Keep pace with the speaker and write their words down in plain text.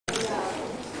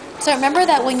So remember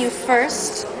that when you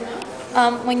first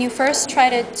try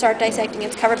to start dissecting,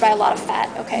 it's covered by a lot of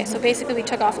fat. Okay, so basically we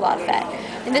took off a lot of fat.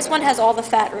 And this one has all the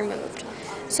fat removed.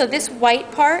 So this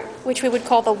white part, which we would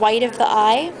call the white of the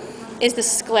eye, is the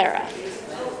sclera.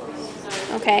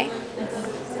 Okay?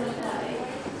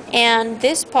 And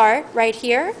this part right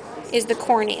here is the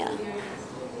cornea.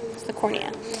 It's the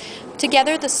cornea.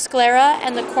 Together, the sclera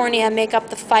and the cornea make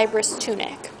up the fibrous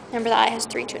tunic. Remember, the eye has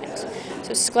 3 tunics.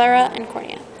 So sclera and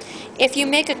cornea. If you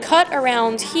make a cut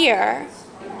around here,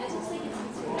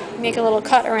 make a little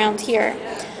cut around here,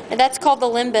 and that's called the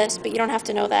limbus, but you don't have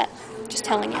to know that. I'm just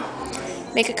telling you.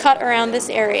 Make a cut around this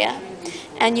area,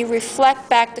 and you reflect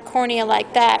back the cornea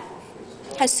like that.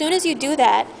 As soon as you do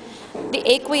that, the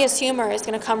aqueous humor is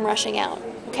going to come rushing out.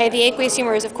 Okay, the aqueous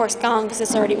humor is of course gone because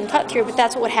it's already been cut through, but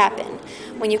that's what would happen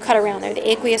when you cut around there. The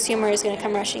aqueous humor is going to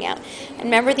come rushing out. And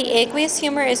remember, the aqueous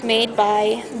humor is made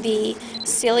by the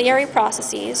ciliary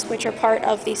processes, which are part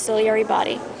of the ciliary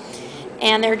body,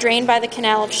 and they're drained by the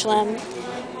canal of Schlemm.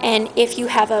 And if you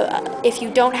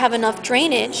don't have enough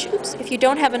drainage, if you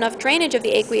don't have enough drainage of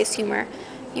the aqueous humor,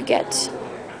 you get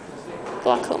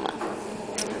glaucoma.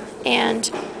 And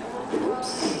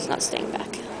oops, it's not staying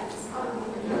back.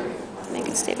 Make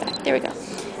it stay back. There we go.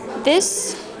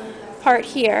 This part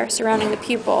here surrounding the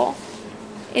pupil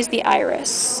is the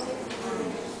iris.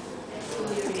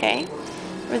 Okay?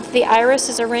 The iris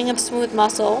is a ring of smooth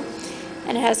muscle,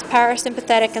 and it has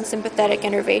parasympathetic and sympathetic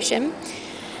innervation.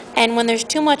 And when there's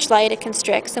too much light, it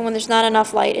constricts, and when there's not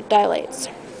enough light, it dilates.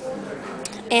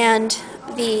 And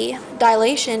the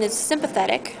dilation is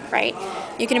sympathetic, right?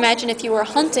 You can imagine if you were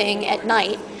hunting at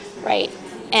night, right?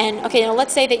 And, okay, now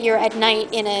let's say that you're at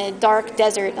night in a dark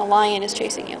desert and a lion is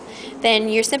chasing you. Then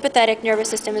your sympathetic nervous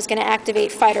system is going to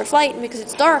activate fight or flight, and because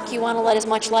it's dark, you want to let as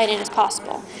much light in as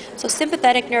possible. So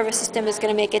sympathetic nervous system is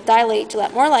going to make it dilate to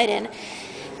let more light in.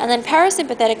 And then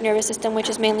parasympathetic nervous system, which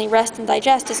is mainly rest and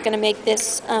digest, is going to make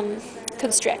this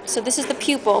constrict. So this is the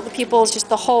pupil. The pupil is just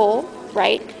the hole,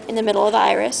 right, in the middle of the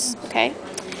iris, okay?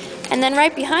 And then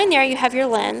right behind there, you have your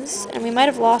lens, and we might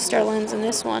have lost our lens in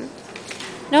this one.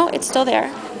 No, it's still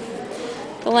there.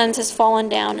 The lens has fallen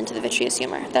down into the vitreous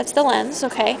humor. That's the lens,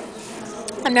 okay?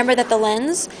 Remember that the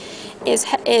lens is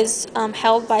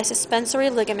held by suspensory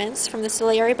ligaments from the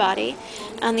ciliary body,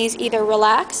 and these either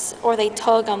relax or they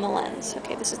tug on the lens.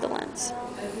 Okay, this is the lens.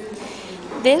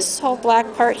 This whole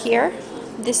black part here,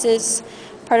 this is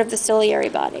part of the ciliary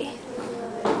body.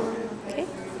 Okay?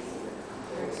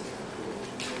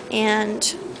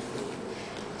 And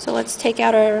so let's take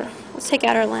out our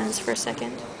lens for a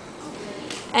second.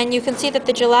 And you can see that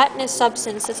the gelatinous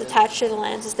substance that's attached to the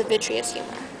lens is the vitreous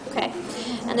humor. Okay?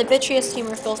 And the vitreous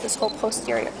humor fills this whole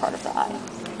posterior part of the eye.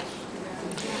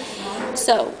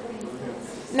 So,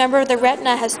 remember, the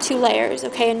retina has 2 layers,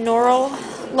 okay? A neural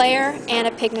layer and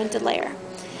a pigmented layer.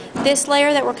 This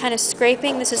layer that we're kind of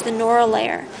scraping, this is the neural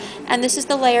layer. And this is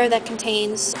the layer that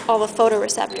contains all the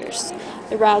photoreceptors,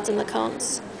 the rods and the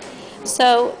cones.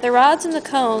 So, the rods and the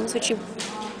cones, which you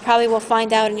probably will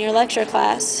find out in your lecture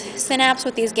class, synapse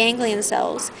with these ganglion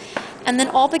cells. And then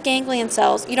all the ganglion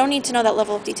cells, you don't need to know that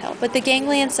level of detail, but the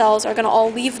ganglion cells are going to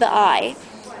all leave the eye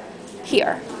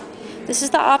here. This is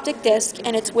the optic disc,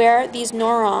 and it's where these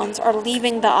neurons are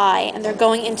leaving the eye, and they're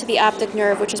going into the optic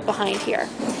nerve, which is behind here.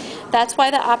 That's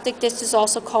why the optic disc is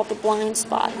also called the blind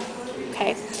spot.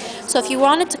 Okay? So if you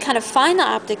wanted to kind of find the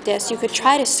optic disc, you could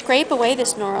try to scrape away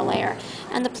this neural layer.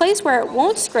 And the place where it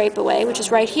won't scrape away, which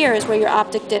is right here, is where your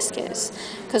optic disc is,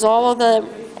 because all of the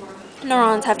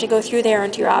neurons have to go through there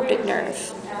into your optic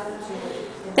nerve.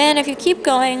 Then if you keep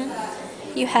going,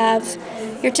 you have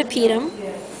your tapetum.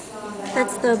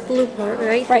 That's the blue part,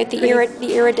 right? Right, the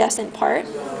iridescent part,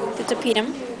 the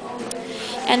tapetum.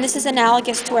 And this is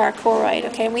analogous to our choroid,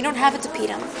 okay? And we don't have a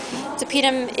tapetum.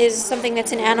 Tapetum is something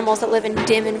that's in animals that live in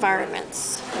dim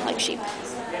environments, like sheep.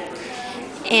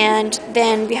 And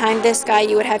then behind this guy,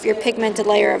 you would have your pigmented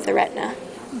layer of the retina.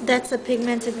 That's a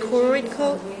pigmented choroid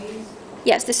coat?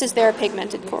 Yes, this is their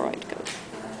pigmented choroid coat.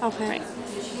 Okay.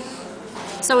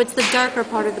 Right. So it's the darker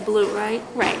part of the blue, right?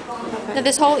 Right. Okay. Now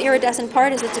this whole iridescent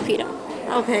part is the tapetum.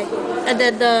 Okay. And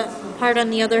then the part on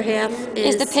the other half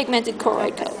is the pigmented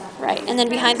choroid coat. Right. And then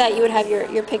behind that you would have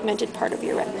your pigmented part of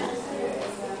your retina.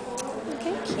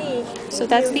 Okay. Okay. So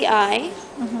that's the eye.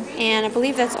 And I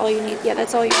believe that's all you need. Yeah,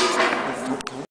 that's all you need.